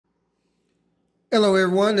Hello,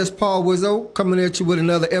 everyone. This is Paul Wizzo coming at you with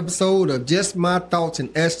another episode of Just My Thoughts and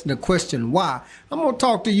asking the question, why? I'm going to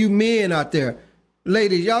talk to you men out there.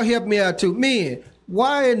 Ladies, y'all help me out too. Men,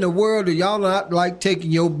 why in the world do y'all not like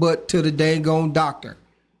taking your butt to the dang on doctor?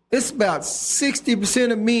 It's about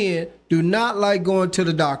 60% of men do not like going to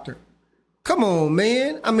the doctor. Come on,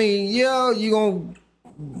 man. I mean, yeah, you're going to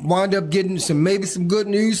wind up getting maybe some good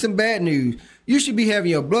news, some bad news. You should be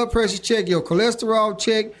having your blood pressure checked, your cholesterol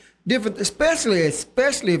checked, different, especially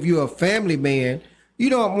if you're a family man.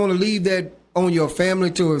 You don't want to leave that on your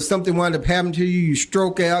family to if something wind up happening to you, you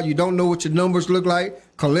stroke out, you don't know what your numbers look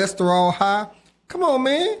like, cholesterol high. Come on,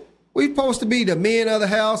 man. We supposed to be the men of the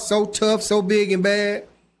house, so tough, so big and bad.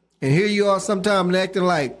 And here you are sometimes acting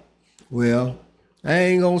like, well, I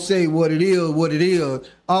ain't going to say what it is.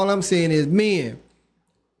 All I'm saying is, men,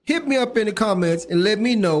 hit me up in the comments and let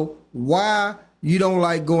me know why you don't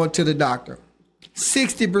like going to the doctor.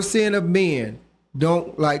 60% of men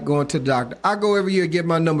don't like going to the doctor. I go every year to get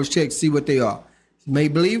my numbers checked, see what they are. You may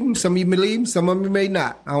believe them, some of you believe them, some of you may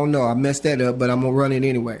not. I don't know. I messed that up, but I'm going to run it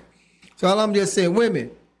anyway. So all I'm just saying,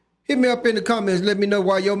 women, hit me up in the comments. Let me know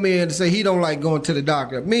why your man say he don't like going to the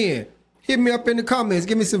doctor. Men, hit me up in the comments.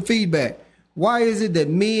 Give me some feedback. Why is it that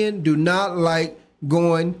men do not like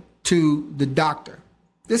going to the doctor?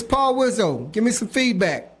 This Paul Wizzo. Give me some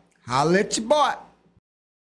feedback. Holla at your boy.